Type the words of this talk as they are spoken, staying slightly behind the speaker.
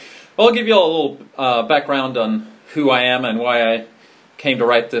Well, I'll give you all a little background on who I am and why I came to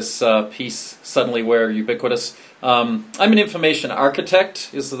write this piece, Suddenly We're Ubiquitous. I'm an information architect,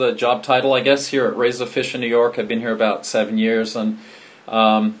 is the job title, I guess, here at Razorfish in New York. I've been here about 7 years and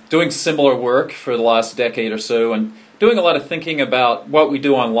doing similar work for the last decade or so, and doing a lot of thinking about what we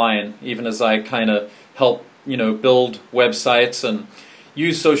do online, even as I kind of help, build websites and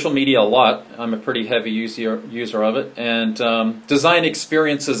use social media a lot. I'm a pretty heavy user of it, and design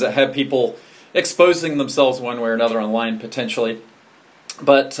experiences that have people exposing themselves one way or another online, potentially.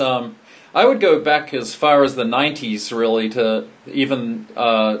 But I would go back as far as the 90s, really, to even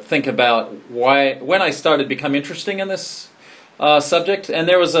think about when I started to become interested in this subject. And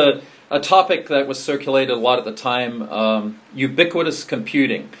there was a topic that was circulated a lot at the time, ubiquitous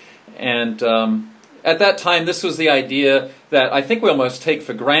computing. And at that time, this was the idea that I think we almost take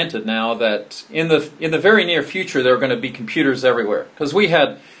for granted now, that in the very near future there are going to be computers everywhere. Because we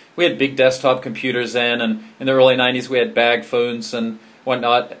had big desktop computers then, and in the early 90s we had bag phones and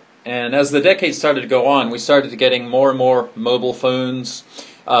whatnot. And as the decades started to go on, we started getting more and more mobile phones.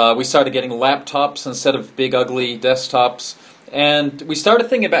 We started getting laptops instead of big ugly desktops. And we started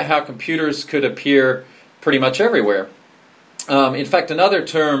thinking about how computers could appear pretty much everywhere. In fact, another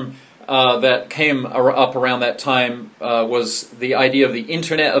term that came up around that time was the idea of the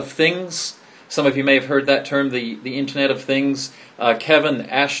Internet of Things. Some of you may have heard that term, the Internet of Things. Kevin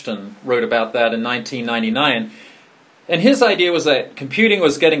Ashton wrote about that in 1999. And his idea was that computing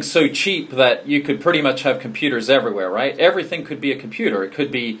was getting so cheap that you could pretty much have computers everywhere, right? Everything could be a computer. It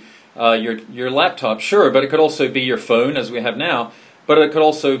could be your laptop, sure, but it could also be your phone, as we have now. But it could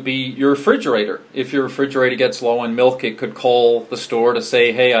also be your refrigerator. If your refrigerator gets low on milk, it could call the store to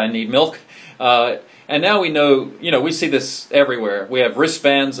say, hey, I need milk. And now we know, we see this everywhere. We have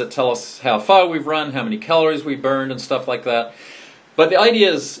wristbands that tell us how far we've run, how many calories we've burned, and stuff like that. But the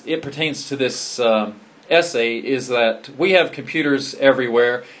idea is, it pertains to this essay, is that we have computers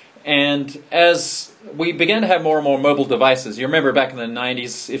everywhere. And as we began to have more and more mobile devices, you remember back in the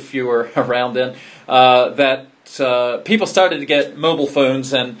 90s, if you were around then, that people started to get mobile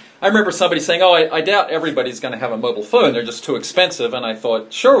phones, and I remember somebody saying, oh, I doubt everybody's going to have a mobile phone, they're just too expensive, and I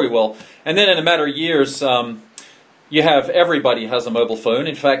thought, sure we will. And then in a matter of years, you have everybody has a mobile phone.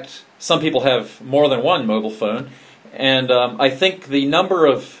 In fact, some people have more than one mobile phone, and I think the number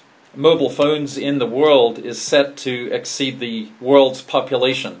of mobile phones in the world is set to exceed the world's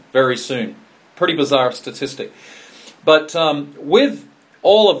population very soon. Pretty bizarre statistic. But with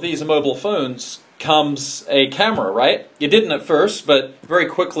all of these mobile phones comes a camera, right? You didn't at first, but very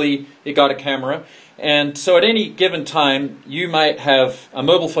quickly it got a camera. And so at any given time, you might have a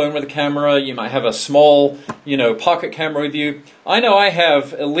mobile phone with a camera, you might have a small, pocket camera with you. I know I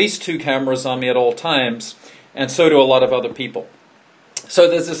have at least 2 cameras on me at all times, and so do a lot of other people. So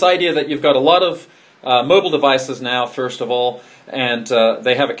there's this idea that you've got a lot of mobile devices now, first of all, and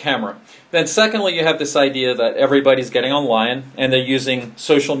they have a camera. Then secondly, you have this idea that everybody's getting online and they're using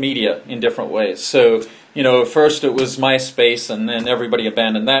social media in different ways. So, first it was MySpace, and then everybody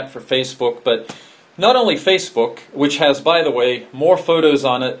abandoned that for Facebook. But not only Facebook, which has, by the way, more photos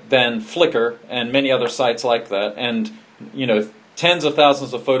on it than Flickr and many other sites like that, and, tens of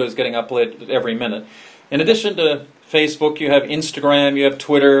thousands of photos getting uploaded every minute. In addition to Facebook, you have Instagram, you have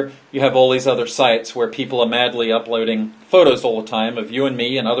Twitter, you have all these other sites where people are madly uploading photos all the time of you and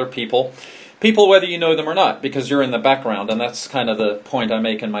me and other people. People whether you know them or not, because you're in the background, and that's kind of the point I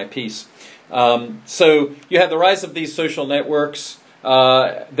make in my piece. So you have the rise of these social networks.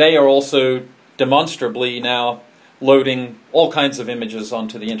 They are also demonstrably now loading all kinds of images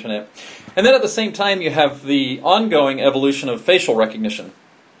onto the internet. And then at the same time, you have the ongoing evolution of facial recognition.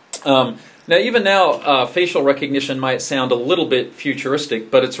 Now, even now, facial recognition might sound a little bit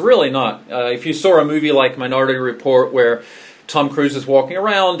futuristic, but it's really not. If you saw a movie like Minority Report, where Tom Cruise is walking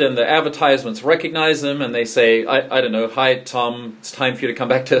around and the advertisements recognize him and they say, I don't know, hi Tom, it's time for you to come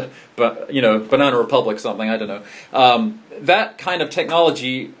back to, Banana Republic, something, I don't know. That kind of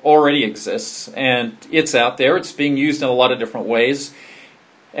technology already exists, and it's out there. It's being used in a lot of different ways.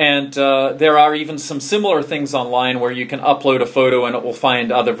 And there are even some similar things online where you can upload a photo and it will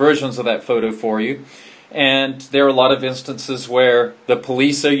find other versions of that photo for you. And there are a lot of instances where the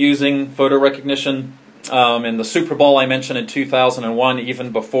police are using photo recognition. In the Super Bowl I mentioned in 2001,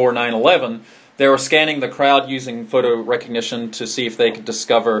 even before 9/11, they were scanning the crowd using photo recognition to see if they could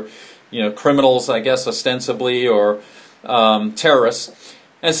discover, criminals, I guess, ostensibly, or terrorists.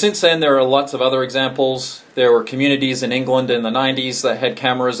 And since then, there are lots of other examples. There were communities in England in the 90s that had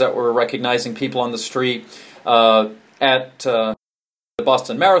cameras that were recognizing people on the street. At the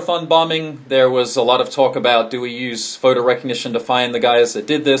Boston Marathon bombing, there was a lot of talk about, do we use photo recognition to find the guys that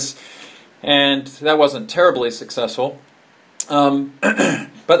did this? And that wasn't terribly successful.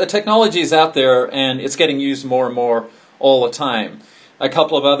 But the technology is out there, and it's getting used more and more all the time. A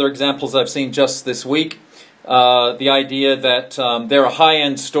couple of other examples I've seen just this week. The idea that there are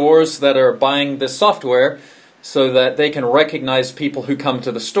high-end stores that are buying this software so that they can recognize people who come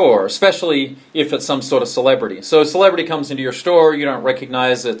to the store, especially if it's some sort of celebrity. So a celebrity comes into your store, you don't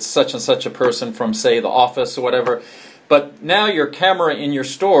recognize it's such and such a person from, say, The Office or whatever. But now your camera in your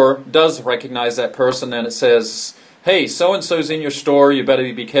store does recognize that person, and it says, hey, so-and-so's in your store, you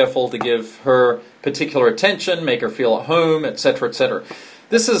better be careful to give her particular attention, make her feel at home, etc., etc.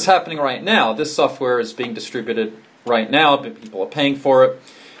 This is happening right now. This software is being distributed right now, but people are paying for it.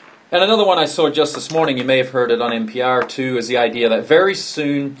 And another one I saw just this morning, you may have heard it on NPR too, is the idea that very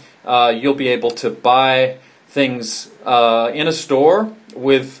soon you'll be able to buy things in a store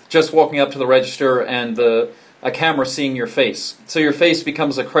with just walking up to the register and a camera seeing your face. So your face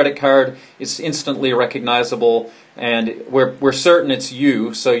becomes a credit card, it's instantly recognizable, and we're certain it's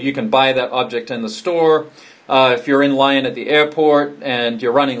you, so you can buy that object in the store. If you're in line at the airport and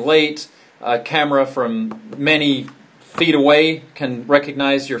you're running late, a camera from many feet away can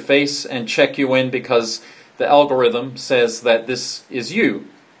recognize your face and check you in because the algorithm says that this is you.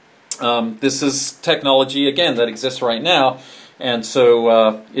 This is technology, again, that exists right now, and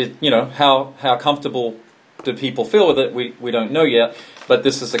so how comfortable do people feel with it? We don't know yet, but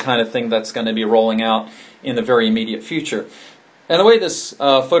this is the kind of thing that's going to be rolling out in the very immediate future. And the way this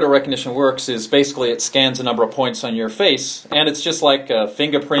photo recognition works is basically it scans a number of points on your face, and it's just like a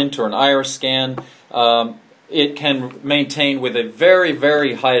fingerprint or an iris scan. It can maintain with a very,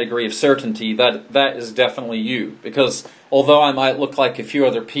 very high degree of certainty that that is definitely you. Because although I might look like a few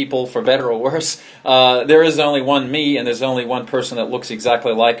other people, for better or worse, there is only one me, and there's only one person that looks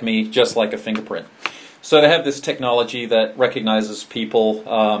exactly like me, just like a fingerprint. So they have this technology that recognizes people.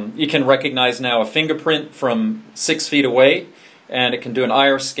 You can recognize now a fingerprint from 6 feet away, and it can do an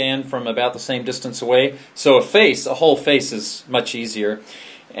iris scan from about the same distance away. So a whole face is much easier.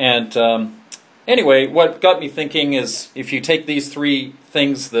 And anyway, what got me thinking is if you take these three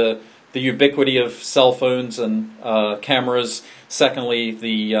things, the ubiquity of cell phones and cameras, secondly,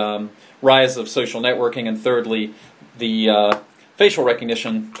 the rise of social networking, and thirdly, the facial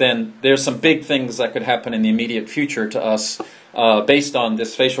recognition, then there's some big things that could happen in the immediate future to us based on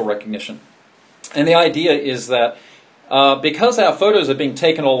this facial recognition. And the idea is that because our photos are being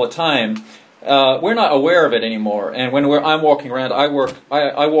taken all the time, we're not aware of it anymore. And when I'm walking around, I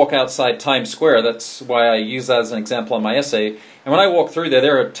walk outside Times Square. That's why I use that as an example in my essay. And when I walk through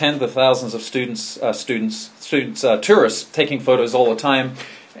there are tens of thousands of tourists taking photos all the time.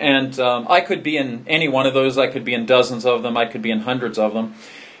 And I could be in any one of those. I could be in dozens of them. I could be in hundreds of them.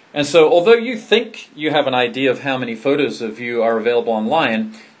 And so although you think you have an idea of how many photos of you are available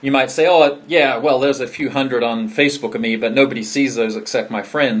online, you might say, oh, yeah, well, there's a few hundred on Facebook of me, but nobody sees those except my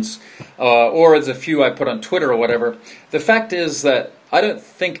friends. Or there's a few I put on Twitter or whatever. The fact is that I don't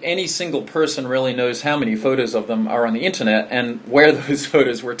think any single person really knows how many photos of them are on the internet and where those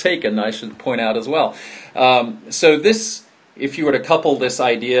photos were taken, I should point out as well. So this, if you were to couple this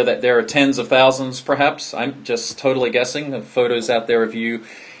idea that there are tens of thousands, perhaps, I'm just totally guessing, of photos out there of you,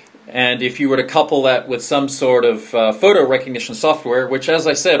 and if you were to couple that with some sort of photo recognition software, which, as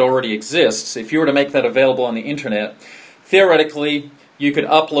I said, already exists, if you were to make that available on the internet, theoretically, you could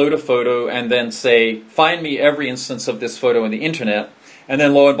upload a photo and then say, find me every instance of this photo on the internet, and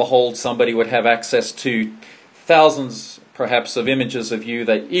then lo and behold, somebody would have access to thousands, perhaps, of images of you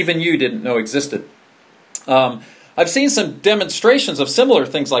that even you didn't know existed. I've seen some demonstrations of similar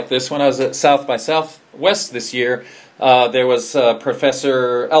things like this when I was at South by Southwest this year. There was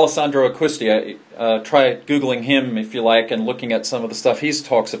Professor Alessandro Acquisti. Try Googling him if you like and looking at some of the stuff he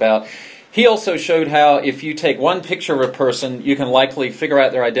talks about. He also showed how if you take one picture of a person, you can likely figure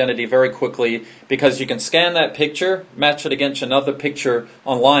out their identity very quickly because you can scan that picture, match it against another picture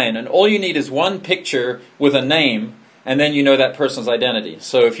online, and all you need is one picture with a name, and then you know that person's identity.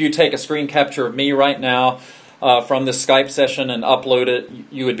 So if you take a screen capture of me right now, from this Skype session and upload it,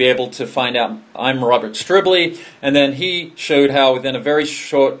 you would be able to find out I'm Robert Stribley. And then he showed how within a very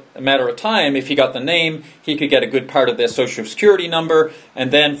short matter of time, if he got the name, he could get a good part of their social security number.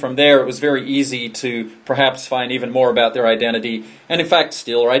 And then from there, it was very easy to perhaps find even more about their identity, and in fact,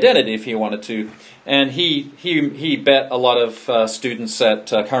 steal their identity if he wanted to. And he bet a lot of students at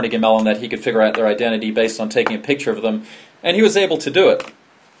Carnegie Mellon that he could figure out their identity based on taking a picture of them. And he was able to do it.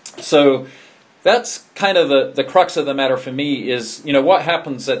 So that's kind of the crux of the matter for me is, what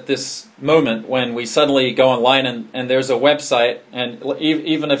happens at this moment when we suddenly go online and there's a website, and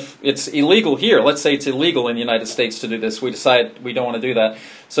even if it's illegal here, let's say it's illegal in the United States to do this, we decide we don't want to do that.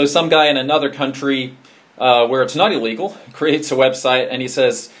 So some guy in another country where it's not illegal creates a website and he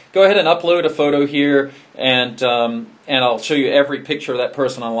says, go ahead and upload a photo here and I'll show you every picture of that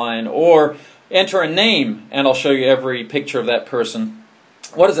person online, or enter a name and I'll show you every picture of that person.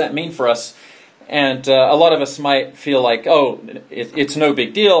 What does that mean for us? And a lot of us might feel like, oh, it's no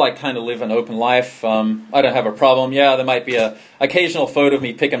big deal. I kind of live an open life. I don't have a problem. Yeah, there might be an occasional photo of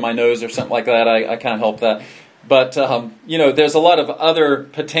me picking my nose or something like that. I can't help that. But, there's a lot of other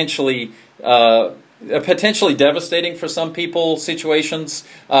potentially devastating for some people situations.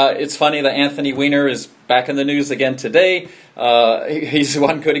 It's funny that Anthony Weiner is back in the news again today. He's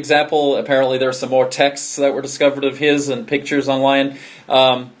one good example. Apparently there are some more texts that were discovered of his and pictures online.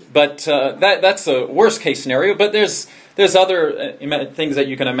 But that's a worst case scenario. But there's other things that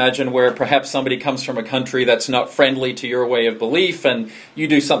you can imagine where perhaps somebody comes from a country that's not friendly to your way of belief, and you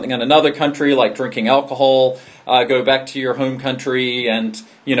do something in another country like drinking alcohol, go back to your home country and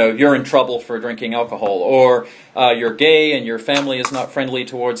you're in trouble for drinking alcohol, or you're gay and your family is not friendly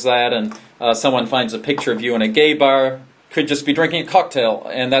towards that, and someone finds a picture of you in a gay bar, could just be drinking a cocktail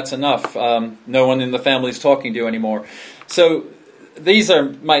and that's enough. No one in the family is talking to you anymore. So these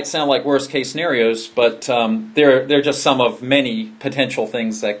might sound like worst case scenarios, but they're just some of many potential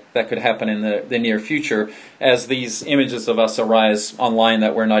things that could happen in the near future as these images of us arise online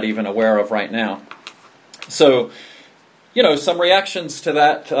that we're not even aware of right now. So, some reactions to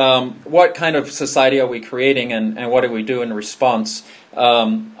that. What kind of society are we creating, and what do we do in response?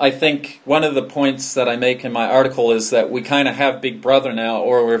 I think one of the points that I make in my article is that we kind of have Big Brother now,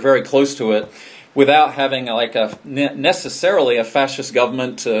 or we're very close to it, without having necessarily a fascist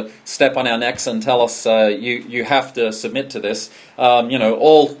government to step on our necks and tell us you have to submit to this.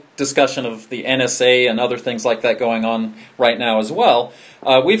 All discussion of the NSA and other things like that going on right now as well.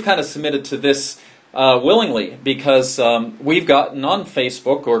 We've kind of submitted to this willingly because we've gotten on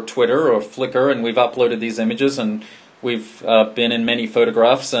Facebook or Twitter or Flickr and we've uploaded these images and we've been in many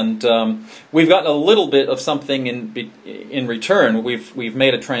photographs, and we've gotten a little bit of something in return. We've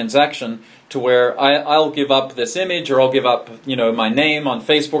made a transaction to where I'll give up this image, or I'll give up my name on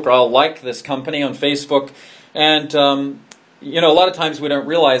Facebook, or I'll like this company on Facebook, and a lot of times we don't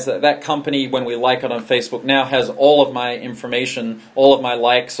realize that company, when we like it on Facebook, now has all of my information, all of my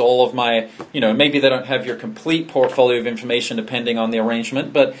likes, all of my, maybe they don't have your complete portfolio of information depending on the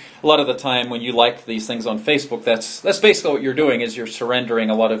arrangement, but a lot of the time when you like these things on Facebook, that's basically what you're doing, is you're surrendering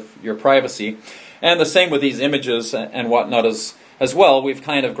a lot of your privacy. And the same with these images and whatnot as well. We've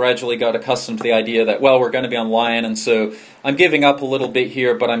kind of gradually got accustomed to the idea that, well, we're going to be online, and so I'm giving up a little bit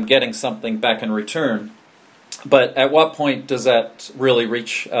here, but I'm getting something back in return. But at what point does that really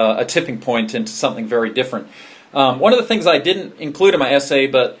reach a tipping point into something very different? One of the things I didn't include in my essay,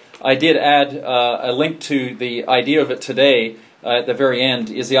 but I did add a link to the idea of it today at the very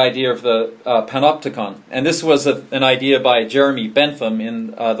end, is the idea of the panopticon. And this was an idea by Jeremy Bentham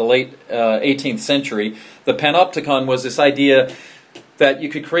in the late 18th century. The panopticon was this idea that you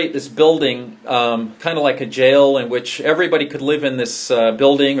could create this building, kind of like a jail, in which everybody could live in this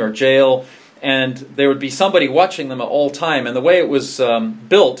building or jail, and there would be somebody watching them at all time. And the way it was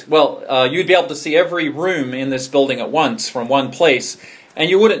built, you'd be able to see every room in this building at once from one place, and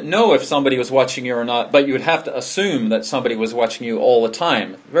you wouldn't know if somebody was watching you or not, but you would have to assume that somebody was watching you all the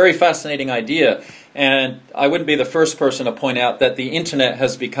time. Very fascinating idea, and I wouldn't be the first person to point out that the internet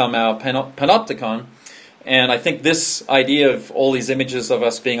has become our panopticon. And I think this idea of all these images of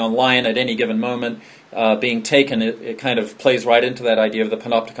us being online at any given moment being taken, it kind of plays right into that idea of the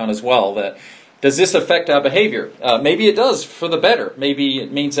panopticon as well. That does this affect our behavior? Maybe it does for the better. Maybe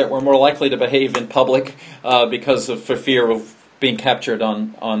it means that we're more likely to behave in public for fear of being captured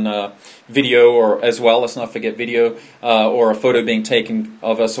on video, or as well, let's not forget video, or a photo being taken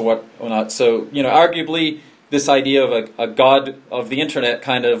of us or not. So, arguably this idea of a god of the internet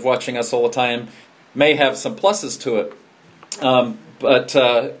kind of watching us all the time may have some pluses to it. But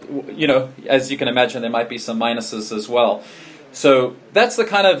as you can imagine, there might be some minuses as well. So that's the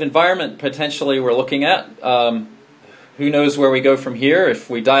kind of environment potentially we're looking at. Who knows where we go from here? If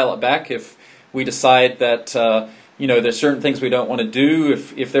we dial it back, if we decide that there's certain things we don't want to do,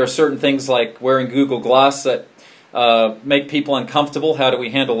 if there are certain things like wearing Google Glass that make people uncomfortable, how do we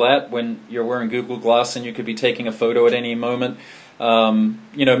handle that when you're wearing Google Glass and you could be taking a photo at any moment?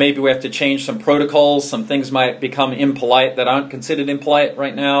 Maybe we have to change some protocols. Some things might become impolite that aren't considered impolite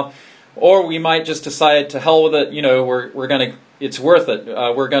right now. Or we might just decide to hell with it. We're going to it's worth it.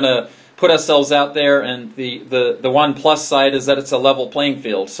 We're going to put ourselves out there, and the one plus side is that it's a level playing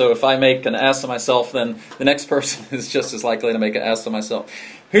field. So if I make an ass of myself, then the next person is just as likely to make an ass of myself.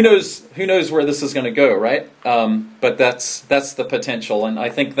 Who knows where this is going to go, right? But that's the potential, and I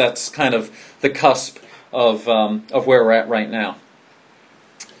think that's kind of the cusp of where we're at right now.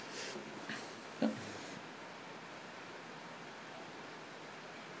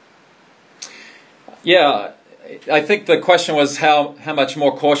 Yeah, I think the question was how much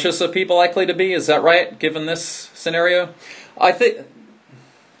more cautious are people likely to be? Is that right, given this scenario? I think,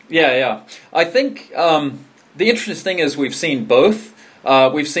 yeah. I think the interesting thing is we've seen both.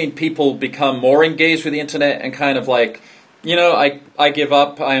 We've seen people become more engaged with the internet and kind of like, I give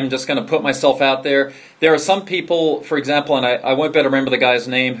up. I'm just going to put myself out there. There are some people, for example, and I won't better remember the guy's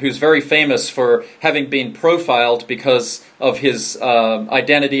name, who's very famous for having been profiled because of his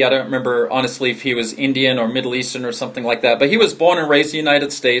identity. I don't remember, honestly, if he was Indian or Middle Eastern or something like that. But he was born and raised in the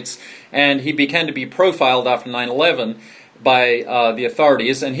United States, and he began to be profiled after 9/11 by the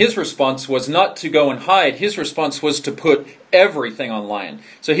authorities, and his response was not to go and hide. His response was to put everything online.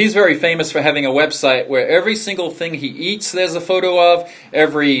 So he's very famous for having a website where every single thing he eats there's a photo of,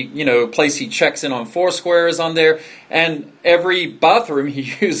 every place he checks in on Foursquare is on there, and every bathroom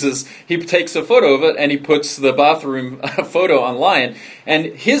he uses, he takes a photo of it and he puts the bathroom photo online. And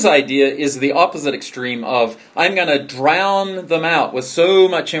his idea is the opposite extreme of, I'm going to drown them out with so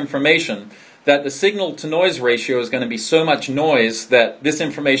much information that the signal-to-noise ratio is going to be so much noise that this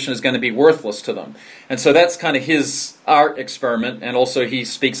information is going to be worthless to them. And so that's kind of his art experiment, and also he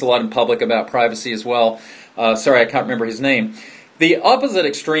speaks a lot in public about privacy as well. Sorry, I can't remember his name. The opposite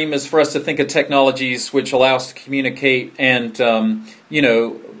extreme is for us to think of technologies which allow us to communicate and,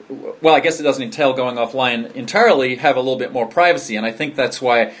 well, I guess it doesn't entail going offline entirely, have a little bit more privacy. And I think that's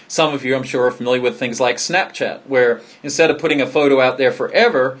why some of you, I'm sure, are familiar with things like Snapchat, where instead of putting a photo out there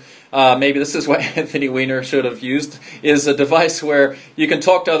forever, maybe this is what Anthony Weiner should have used, is a device where you can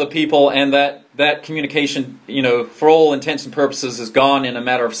talk to other people and that communication, for all intents and purposes is gone in a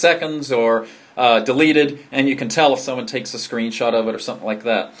matter of seconds or deleted, and you can tell if someone takes a screenshot of it or something like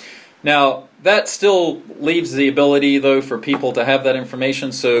that. Now, that still leaves the ability, though, for people to have that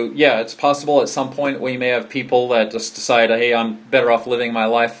information. So, yeah, it's possible at some point we may have people that just decide, hey, I'm better off living my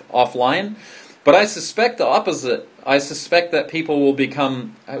life offline. But I suspect the opposite. I suspect that people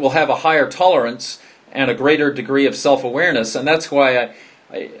will have a higher tolerance and a greater degree of self-awareness, and that's why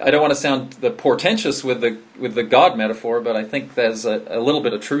I don't want to sound portentous with the God metaphor, but I think there's a little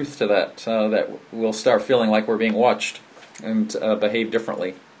bit of truth to that, that we'll start feeling like we're being watched and behave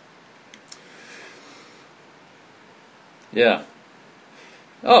differently. Yeah.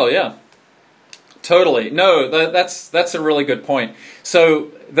 Oh, yeah. Totally. No, that's a really good point.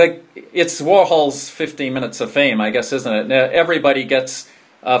 So it's Warhol's 15 minutes of fame, I guess, isn't it? Now, everybody gets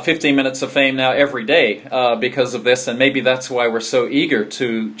 15 minutes of fame now every day because of this, and maybe that's why we're so eager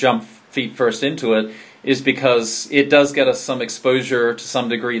to jump feet first into it, is because it does get us some exposure to some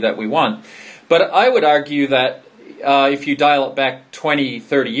degree that we want. But I would argue that if you dial it back 20,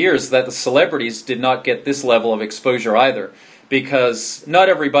 30 years, that the celebrities did not get this level of exposure either, because not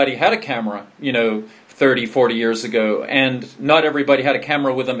everybody had a camera, 30, 40 years ago, and not everybody had a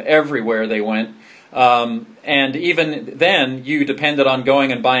camera with them everywhere they went. And even then, you depended on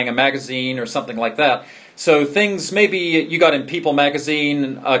going and buying a magazine or something like that. So things, maybe you got in People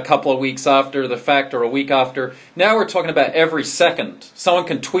magazine a couple of weeks after the fact or a week after. Now we're talking about every second. Someone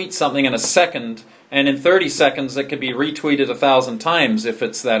can tweet something in a second, and in 30 seconds it could be retweeted 1,000 times if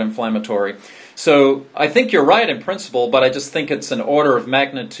it's that inflammatory. So I think you're right in principle, but I just think it's an order of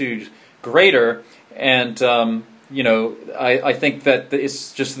magnitude greater, and I think that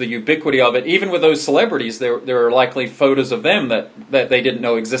it's just the ubiquity of it. Even with those celebrities, there are likely photos of them that they didn't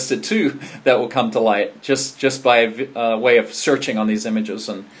know existed too that will come to light just by way of searching on these images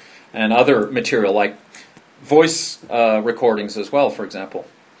and other material like voice recordings as well, for example.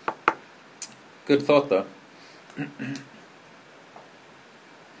 Good thought, though.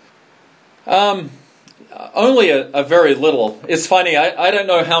 Only a very little. It's funny, I don't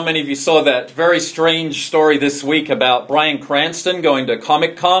know how many of you saw that very strange story this week about Bryan Cranston going to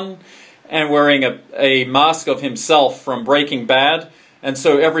Comic-Con and wearing a mask of himself from Breaking Bad. And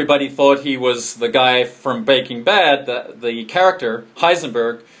so everybody thought he was the guy from Breaking Bad, the character,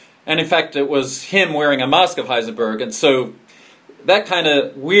 Heisenberg. And in fact, it was him wearing a mask of Heisenberg. And so that kind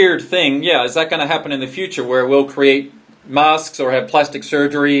of weird thing, yeah, is that going to happen in the future where we'll create masks or have plastic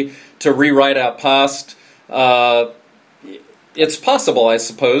surgery to rewrite our past? It's possible, I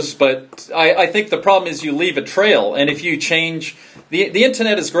suppose, but I think the problem is you leave a trail, and if you change the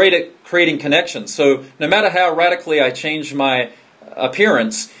internet is great at creating connections. So no matter how radically I change my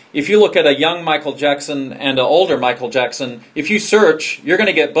appearance, if you look at a young Michael Jackson and an older Michael Jackson, if you search, you're going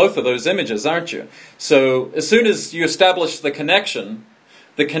to get both of those images, aren't you? So as soon as you establish the connection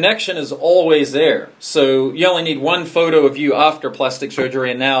is always there. So you only need one photo of you after plastic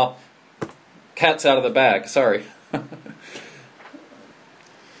surgery, and now cat's out of the bag. Sorry.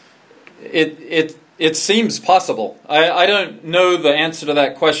 It seems possible. I don't know the answer to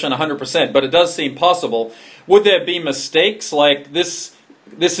that question 100%, but it does seem possible. Would there be mistakes like this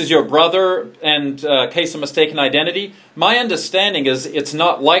is your brother and case of mistaken identity? My understanding is it's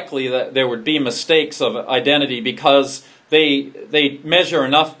not likely that there would be mistakes of identity because they measure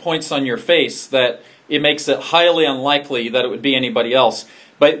enough points on your face that it makes it highly unlikely that it would be anybody else.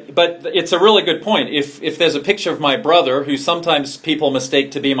 But it's a really good point. If there's a picture of my brother, who sometimes people mistake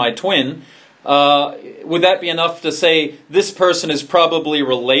to be my twin, would that be enough to say this person is probably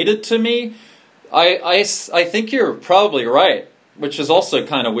related to me? I think you're probably right, which is also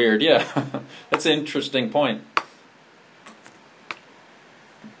kind of weird. Yeah, that's an interesting point.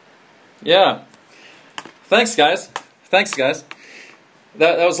 Yeah. Thanks, guys.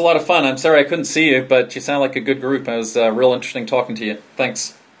 That was a lot of fun. I'm sorry I couldn't see you, but you sound like a good group. It was real interesting talking to you.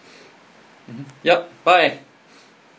 Thanks. Yep, bye.